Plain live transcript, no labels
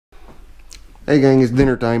Hey gang, it's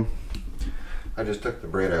dinner time. I just took the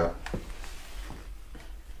bread out.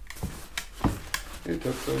 It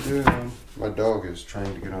took so good. My dog is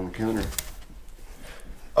trying to get on the counter.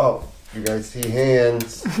 Oh, you guys see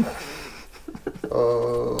hands.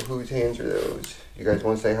 Oh, whose hands are those? You guys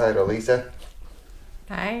want to say hi to Lisa?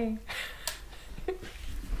 Hi.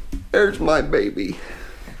 There's my baby.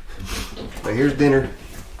 But here's dinner.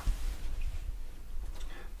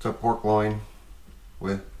 It's a pork loin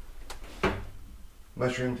with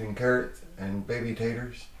mushrooms and carrots and baby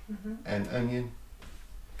taters and onion.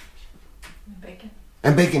 And bacon.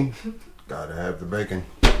 And bacon. Gotta have the bacon.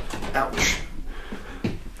 Ouch.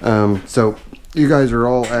 So you guys are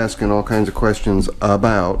all asking all kinds of questions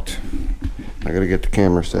about. I gotta get the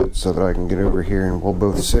camera set so that I can get over here and we'll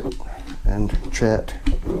both sit and chat.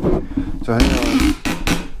 So hang on.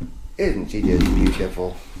 Isn't she just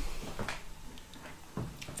beautiful?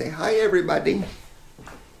 Say hi, everybody.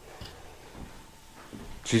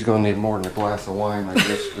 She's gonna need more than a glass of wine, I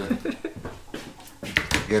guess, to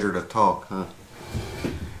get her to talk, huh?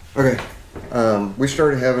 Okay, we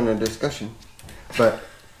started having a discussion, but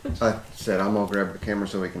I said I'm gonna grab the camera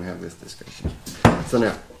so we can have this discussion. So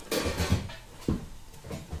now,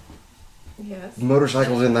 Yes.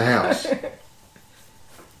 motorcycles in the house. Hi,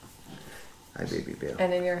 baby Belle.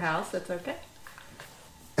 And in your house, it's okay?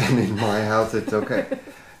 And in my house, it's okay.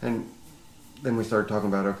 And then we started talking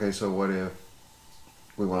about, okay, so what if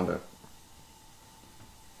we wound up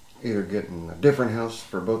either getting a different house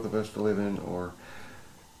for both of us to live in, or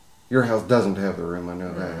your house doesn't have the room, I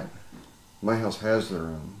know that. My house has the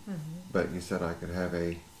room, but you said I could have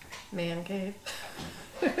a... Man cave.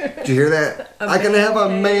 Did you hear that? A I can man have a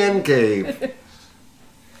cave. man cave.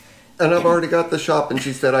 And I've already got the shop, and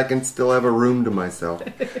she said I can still have a room to myself.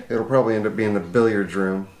 It'll probably end up being the billiards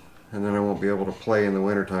room, and then I won't be able to play in the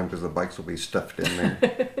wintertime because the bikes will be stuffed in there.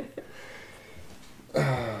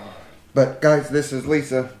 But guys, this is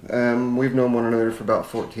Lisa. We've known one another for about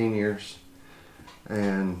 14 years.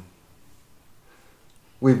 And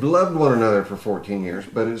we've loved one another for 14 years,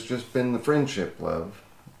 but it's just been the friendship love.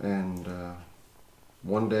 And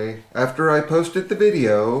one day, after I posted the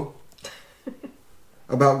video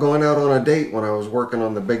about going out on a date when I was working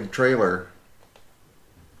on the big trailer,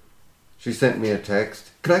 she sent me a text.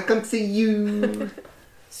 Can I come see you?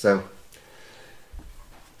 So,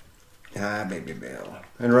 hi, baby Belle.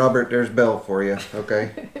 And Robert, there's Belle for you,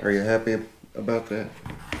 okay? Are you happy about that?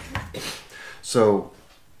 So,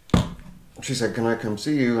 she said, can I come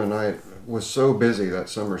see you? And I was so busy that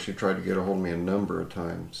summer, she tried to get a hold of me a number of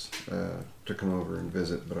times to come over and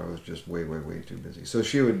visit, but I was just way, way, way too busy. So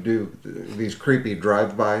she would do these creepy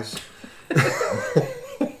drive-bys.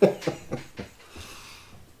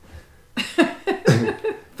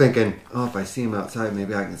 Thinking, oh, if I see him outside,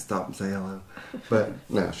 maybe I can stop and say hello. But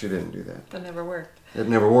no, she didn't do that. That never worked. It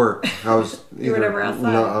never worked. I was You were never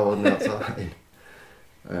outside. No, I wasn't outside.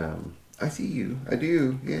 I see you. I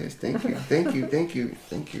do. Yes, thank you. Thank you. Thank you.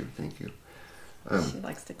 Thank you. Thank you. She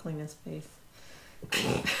likes to clean his face.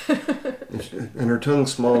 And her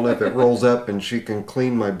tongue's small enough it rolls up and she can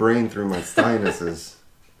clean my brain through my sinuses.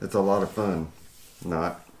 It's a lot of fun.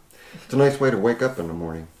 Not. It's a nice way to wake up in the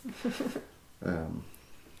morning.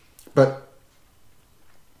 But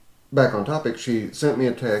back on topic, she sent me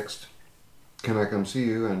a text. Can I come see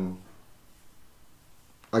you? And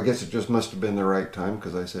I guess it just must have been the right time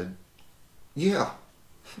because I said, yeah.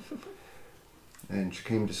 And she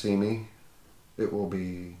came to see me. It will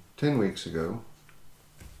be 10 weeks ago,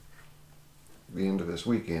 the end of this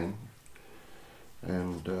weekend.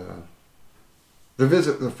 And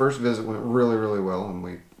the first visit went really, really well, and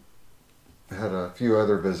we had a few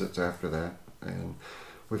other visits after that. And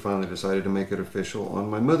we finally decided to make it official on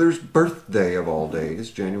my mother's birthday of all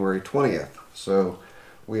days, January 20th. So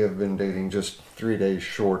we have been dating just 3 days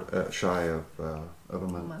shy of a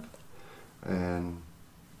month. And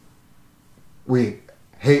we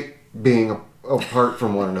hate being apart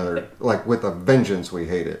from one another. Like with a vengeance, we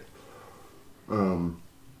hate it.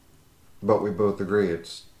 But we both agree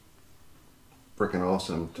it's freaking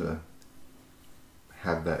awesome to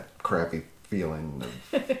have that crappy feeling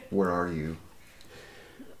of where are you?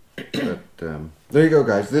 But there you go,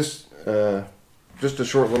 guys. This just a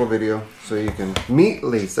short little video so you can meet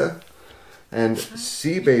Lisa and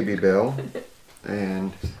see baby Belle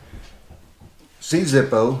and see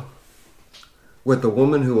Zippo with the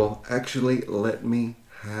woman who will actually let me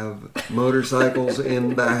have motorcycles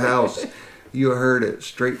in the house. You heard it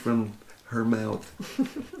straight from her mouth.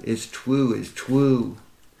 It's true, it's true.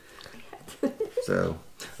 So,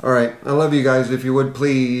 alright, I love you guys. If you would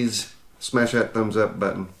please smash that thumbs up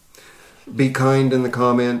button. Be kind in the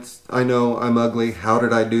comments. I know I'm ugly. How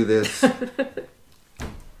did I do this?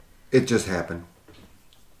 It just happened.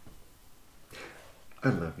 I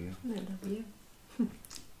love you. I love you.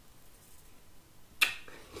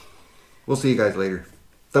 We'll see you guys later.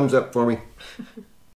 Thumbs up for me.